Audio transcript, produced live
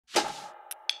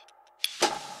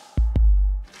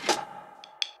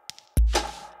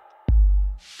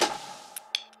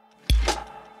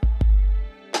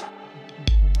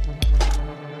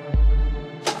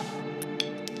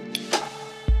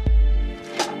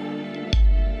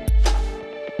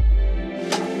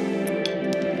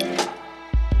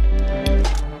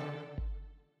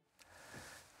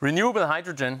Renewable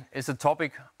hydrogen is a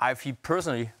topic I feel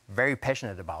personally very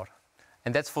passionate about,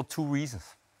 and that's for two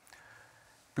reasons.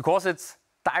 Because it's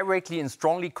directly and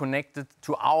strongly connected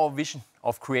to our vision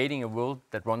of creating a world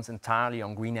that runs entirely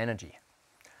on green energy,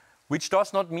 which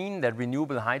does not mean that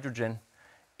renewable hydrogen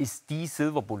is the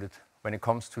silver bullet when it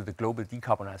comes to the global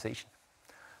decarbonization.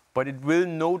 But it will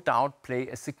no doubt play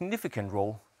a significant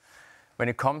role when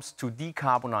it comes to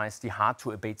decarbonize the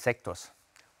hard-to-abate sectors,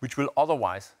 which will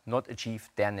otherwise not achieve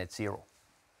their net zero.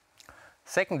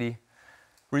 Secondly,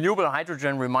 renewable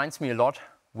hydrogen reminds me a lot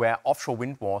where offshore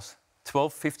wind was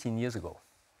 12, 15 years ago.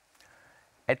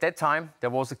 At that time, there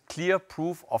was a clear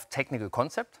proof of technical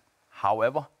concept.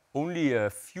 However, only a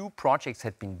few projects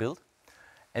had been built,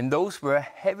 and those were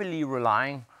heavily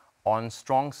relying on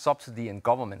strong subsidy and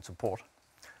government support.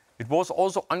 It was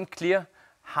also unclear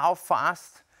how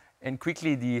fast and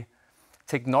quickly the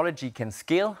technology can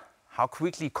scale, how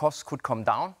quickly costs could come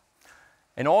down,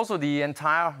 and also the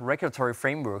entire regulatory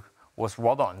framework was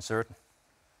rather uncertain.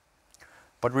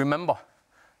 But remember,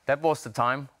 that was the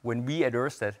time when we at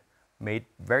Ørsted made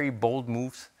very bold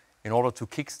moves in order to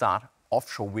kickstart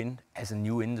offshore wind as a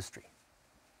new industry.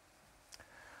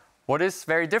 What is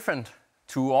very different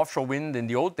to offshore wind in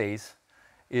the old days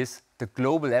is the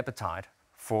global appetite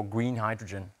for green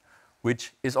hydrogen,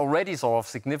 which is already sort of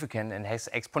significant and has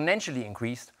exponentially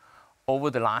increased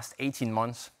over the last 18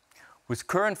 months, with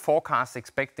current forecasts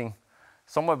expecting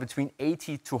somewhere between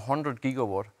 80 to 100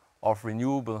 gigawatt of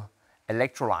renewable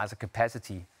electrolyzer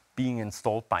capacity being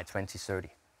installed by 2030.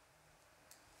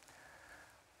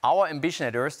 Our ambition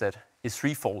at Ørsted is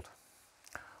threefold.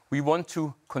 We want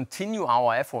to continue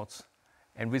our efforts,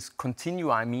 and with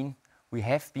continue I mean we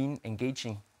have been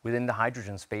engaging within the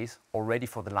hydrogen space already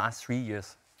for the last 3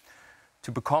 years,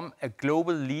 to become a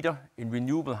global leader in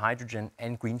renewable hydrogen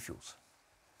and green fuels.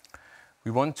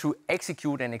 We want to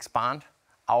execute and expand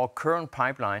our current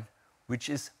pipeline, which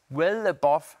is well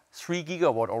above 3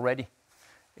 gigawatt already,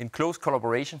 in close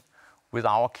collaboration with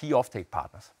our key offtake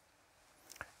partners.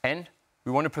 And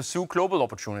we want to pursue global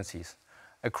opportunities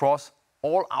across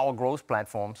all our growth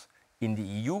platforms in the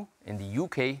EU, in the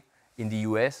UK, in the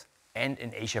US, and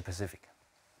in Asia Pacific.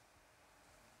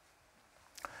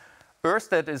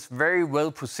 Ørsted is very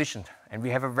well positioned, and we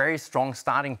have a very strong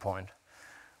starting point.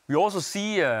 We also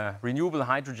see renewable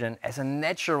hydrogen as a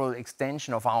natural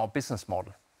extension of our business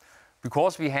model,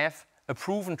 because we have a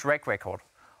proven track record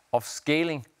of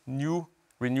scaling new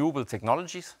renewable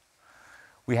technologies.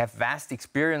 We have vast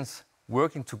experience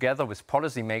working together with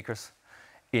policymakers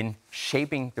in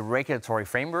shaping the regulatory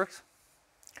frameworks.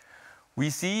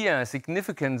 We see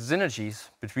significant synergies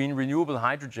between renewable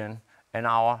hydrogen and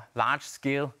our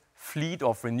large-scale fleet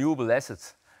of renewable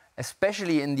assets,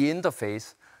 especially in the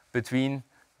interface between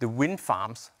the wind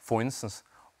farms, for instance,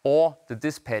 or the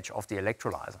dispatch of the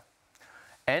electrolyzer.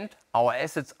 And our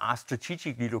assets are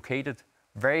strategically located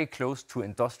very close to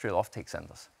industrial offtake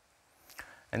centers.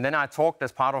 And then I talked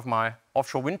as part of my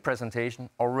offshore wind presentation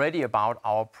already about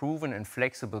our proven and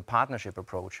flexible partnership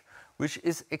approach, which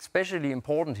is especially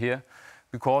important here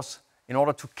because in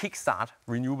order to kickstart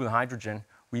renewable hydrogen,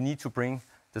 we need to bring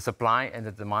the supply and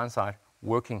the demand side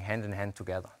working hand in hand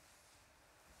together.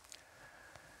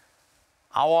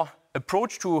 Our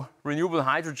approach to renewable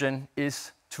hydrogen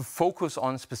is to focus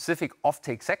on specific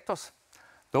offtake sectors.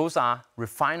 Those are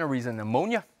refineries and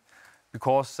ammonia,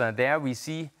 because there we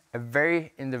see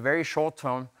in the very short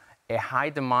term a high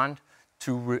demand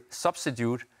to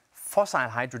substitute fossil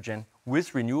hydrogen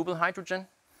with renewable hydrogen.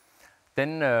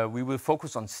 Then we will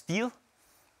focus on steel,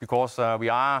 because we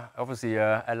are obviously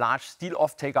a large steel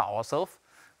offtaker ourselves,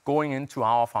 going into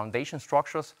our foundation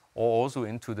structures or also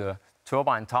into the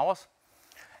turbine towers.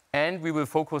 And we will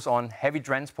focus on heavy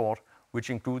transport, which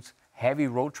includes heavy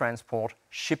road transport,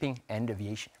 shipping, and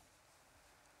aviation.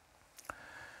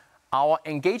 Our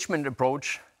engagement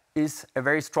approach is a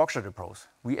very structured approach.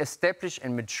 We establish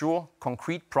and mature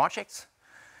concrete projects,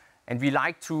 and we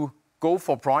like to go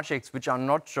for projects which are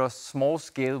not just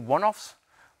small-scale one-offs,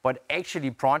 but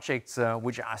actually projects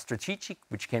which are strategic,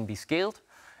 which can be scaled,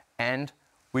 and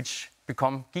which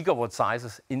become gigawatt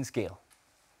sizes in scale.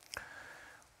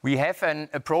 We have an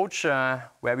approach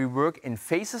where we work in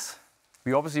phases.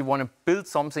 We obviously want to build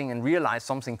something and realize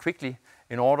something quickly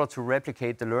in order to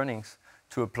replicate the learnings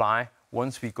to apply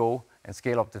once we go and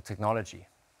scale up the technology.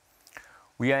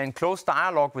 We are in close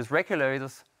dialogue with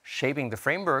regulators shaping the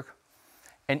framework,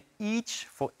 and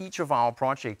for each of our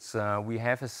projects we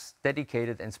have a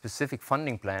dedicated and specific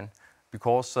funding plan,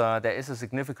 because there is a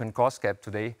significant cost gap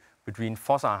today between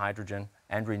fossil hydrogen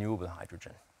and renewable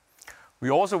hydrogen. We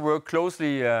also work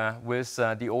closely with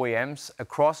the OEMs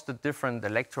across the different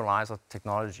electrolyzer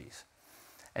technologies.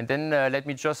 And then let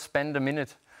me just spend a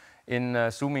minute in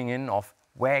zooming in of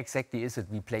where exactly is it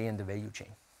we play in the value chain.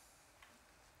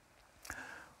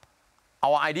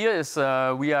 Our idea is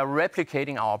we are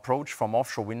replicating our approach from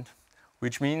offshore wind,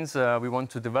 which means we want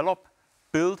to develop,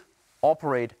 build,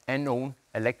 operate and own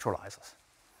electrolyzers.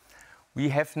 We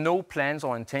have no plans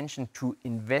or intention to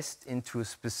invest into a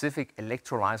specific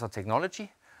electrolyzer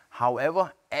technology.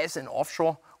 However, as in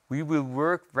offshore, we will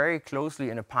work very closely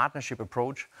in a partnership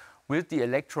approach with the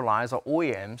electrolyzer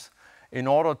OEMs in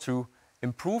order to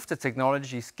improve the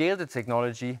technology, scale the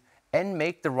technology, and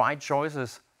make the right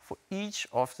choices for each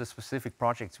of the specific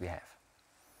projects we have.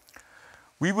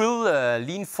 We will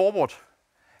lean forward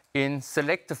in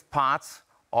selective parts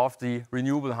of the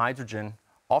renewable hydrogen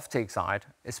offtake side,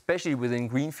 especially within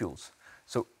green fuels.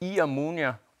 So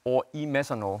e-ammonia or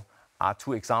e-methanol are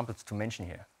two examples to mention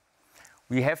here.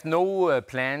 We have no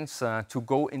plans to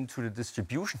go into the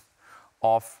distribution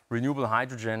of renewable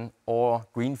hydrogen or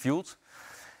green fuels,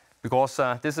 because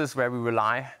this is where we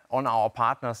rely on our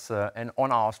partners and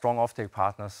on our strong offtake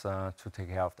partners to take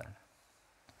care of that.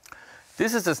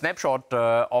 This is a snapshot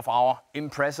of our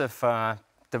impressive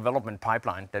development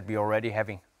pipeline that we are already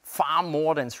having. Far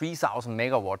more than 3,000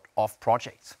 megawatt of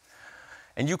projects.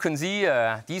 And you can see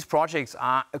these projects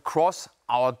are across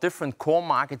our different core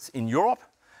markets in Europe.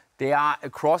 They are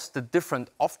across the different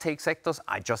offtake sectors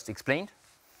I just explained.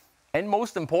 And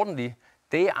most importantly,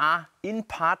 they are in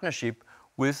partnership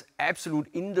with absolute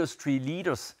industry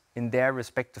leaders in their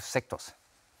respective sectors.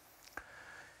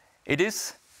 It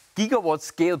is gigawatt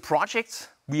scale projects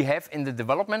we have in the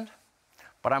development,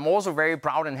 but I'm also very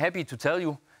proud and happy to tell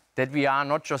you that we are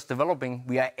not just developing,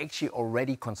 we are actually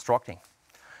already constructing.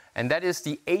 And that is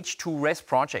the H2RES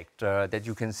project that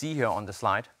you can see here on the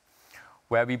slide,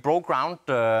 where we broke ground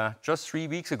just 3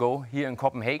 weeks ago here in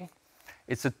Copenhagen.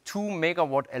 It's a 2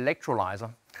 megawatt electrolyzer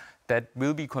that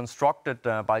will be constructed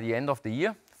by the end of the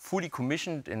year, fully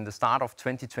commissioned in the start of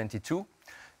 2022,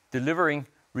 delivering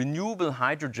renewable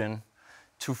hydrogen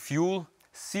to fuel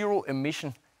zero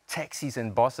emission taxis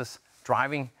and buses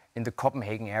driving in the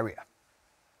Copenhagen area.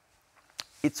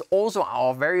 It's also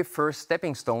our very first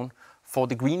stepping stone for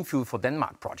the Green Fuel for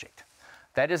Denmark project.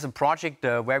 That is a project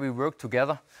where we work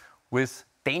together with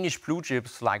Danish blue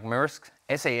chips like Maersk,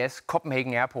 SAS,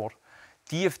 Copenhagen Airport,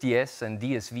 DFDS and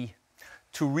DSV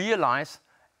to realize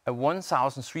a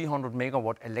 1,300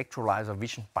 megawatt electrolyzer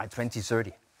vision by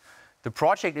 2030. The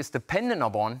project is dependent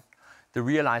upon the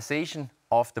realization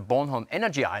of the Bornholm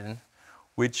Energy Island,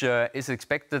 which is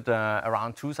expected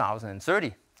around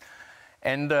 2030.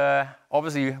 And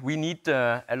obviously we need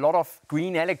a lot of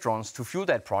green electrons to fuel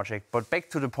that project. But back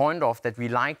to the point of that we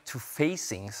like to phase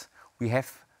things, we have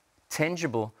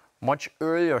tangible, much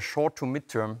earlier short to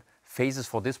midterm phases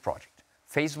for this project.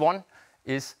 Phase 1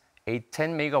 is a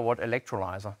 10 megawatt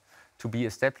electrolyzer to be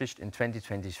established in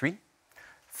 2023.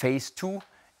 Phase 2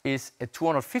 is a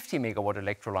 250 megawatt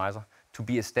electrolyzer to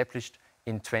be established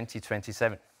in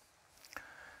 2027.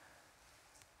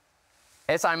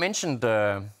 As I mentioned,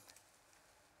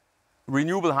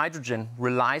 renewable hydrogen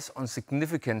relies on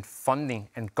significant funding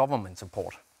and government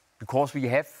support because we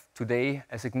have today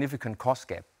a significant cost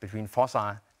gap between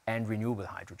fossil and renewable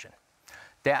hydrogen.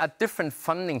 There are different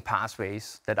funding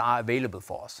pathways that are available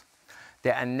for us.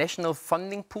 There are national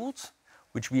funding pools,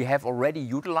 which we have already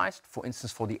utilized, for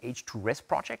instance, for the H2RES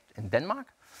project in Denmark,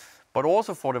 but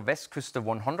also for the Westküste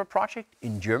 100 project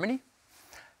in Germany.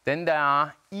 Then there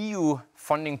are EU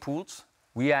funding pools.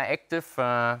 We are active,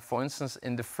 for instance,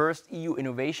 in the first EU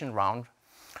innovation round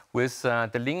with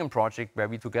the Lingen project, where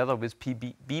we together with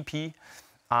BP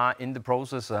are in the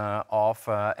process of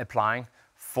applying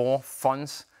for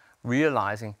funds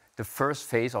realizing the first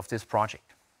phase of this project.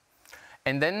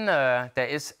 And then there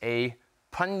is a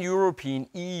pan-European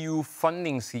EU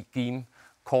funding scheme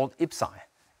called IPCEI,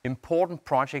 Important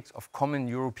Projects of Common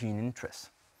European Interest.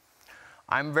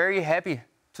 I'm very happy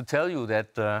to tell you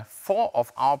that 4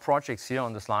 of our projects here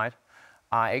on the slide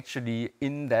are actually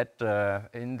in that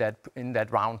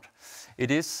round. It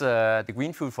is the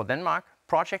Green Fuel for Denmark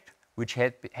project, which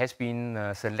has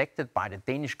been selected by the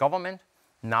Danish government,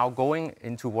 now going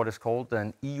into what is called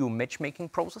an EU matchmaking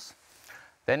process.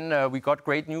 Then we got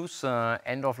great news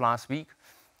end of last week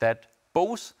that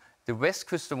both the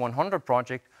Westküste 100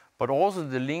 project but also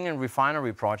the Lingen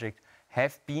refinery project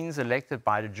have been selected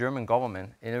by the German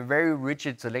government in a very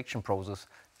rigid selection process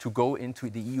to go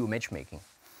into the EU matchmaking.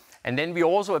 And then we're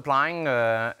also applying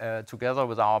together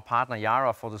with our partner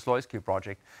Yara for the Sluiskil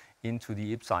project into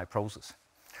the IPCEI process.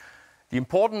 The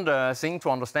important thing to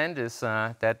understand is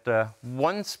that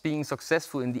once being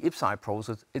successful in the IPCEI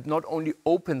process, it not only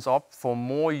opens up for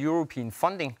more European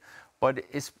funding, but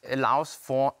it allows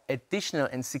for additional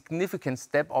and significant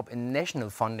step up in national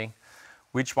funding,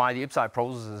 which why the IPCEI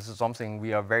process is something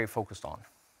we are very focused on.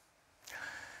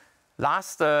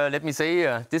 Last, let me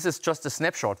say, this is just a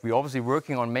snapshot. We're obviously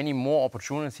working on many more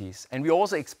opportunities, and we're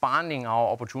also expanding our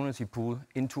opportunity pool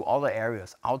into other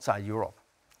areas outside Europe.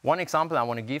 One example I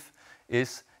want to give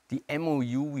is the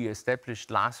MOU we established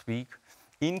last week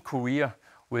in Korea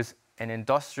with an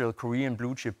industrial Korean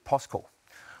blue chip POSCO,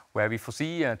 where we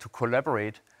foresee to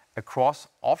collaborate across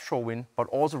offshore wind, but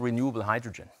also renewable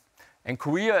hydrogen. And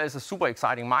Korea is a super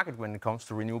exciting market when it comes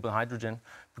to renewable hydrogen,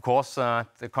 because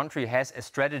the country has a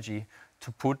strategy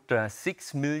to put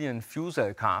 6 million fuel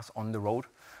cell cars on the road,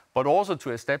 but also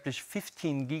to establish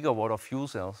 15 gigawatt of fuel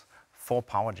cells for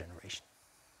power generation.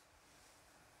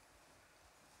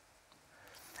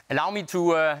 Allow me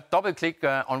to double-click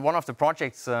on one of the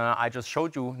projects I just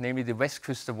showed you, namely the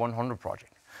Westküste 100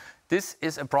 project. This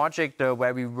is a project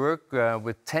where we work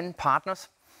with 10 partners.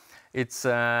 It's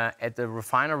at the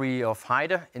refinery of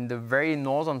Heide in the very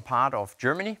northern part of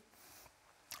Germany.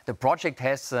 The project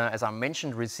has, as I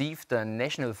mentioned, received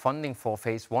national funding for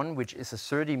phase 1, which is a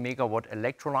 30 megawatt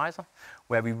electrolyzer,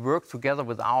 where we work together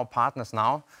with our partners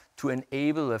now to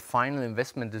enable a final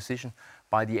investment decision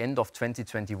by the end of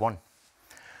 2021.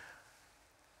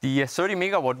 The 30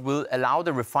 megawatt will allow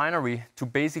the refinery to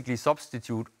basically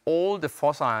substitute all the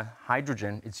fossil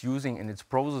hydrogen it's using in its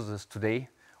processes today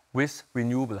with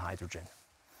renewable hydrogen.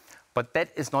 But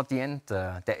that is not the end.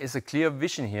 There is a clear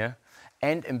vision here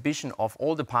and ambition of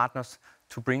all the partners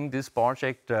to bring this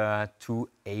project to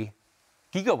a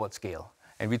gigawatt scale.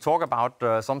 And we talk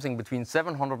about something between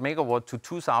 700 megawatt to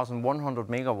 2,100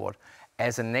 megawatt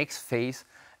as a next phase,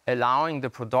 allowing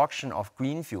the production of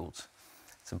green fuels.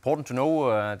 It's important to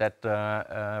know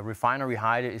that Refinery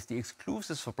Heide is the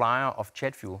exclusive supplier of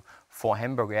jet fuel for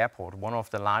Hamburg Airport, one of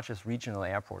the largest regional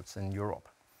airports in Europe.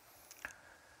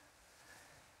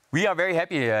 We are very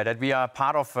happy that we are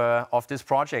part of this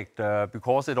project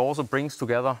because it also brings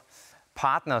together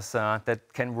partners that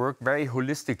can work very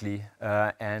holistically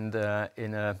and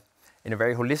in a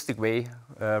very holistic way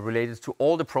related to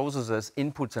all the processes,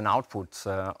 inputs and outputs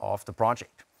of the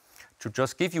project. To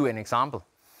just give you an example,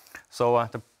 so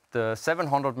the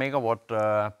 700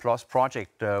 megawatt plus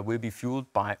project will be fueled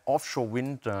by offshore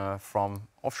wind from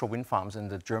offshore wind farms in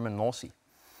the German North Sea.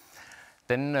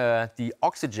 Then the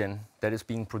oxygen that is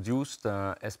being produced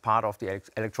as part of the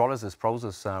electrolysis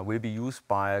process will be used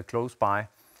by a close-by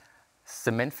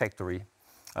cement factory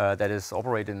that is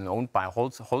operated and owned by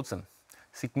Holcim,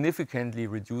 significantly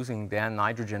reducing their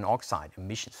nitrogen oxide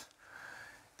emissions.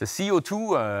 The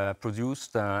CO2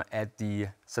 produced at the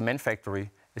cement factory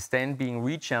is then being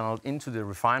rechanneled into the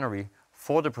refinery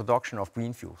for the production of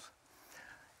green fuels.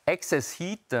 Excess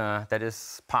heat that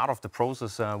is part of the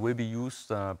process will be used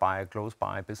by a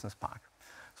close-by business park.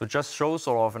 So it just shows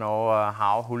sort of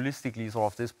how holistically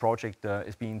sort of this project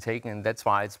is being taken, and that's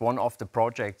why it's one of the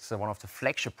projects, one of the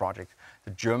flagship projects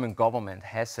the German government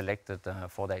has selected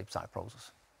for the IPCEI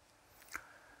process.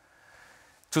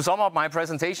 To sum up my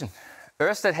presentation,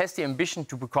 Ørsted has the ambition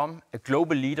to become a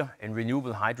global leader in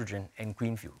renewable hydrogen and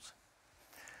green fuels.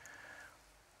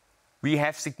 We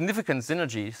have significant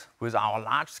synergies with our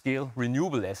large-scale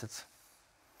renewable assets.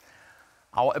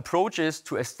 Our approach is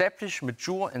to establish,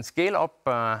 mature and scale up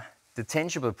the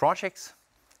tangible projects,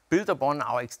 build upon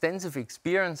our extensive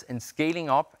experience in scaling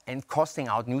up and costing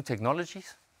out new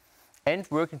technologies, and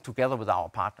working together with our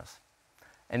partners.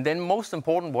 And then most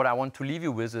important, what I want to leave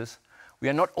you with is, we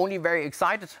are not only very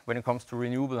excited when it comes to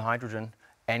renewable hydrogen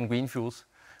and green fuels,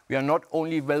 we are not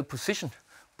only well positioned,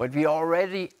 but we are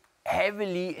already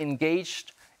heavily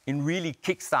engaged in really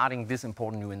kickstarting this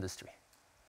important new industry.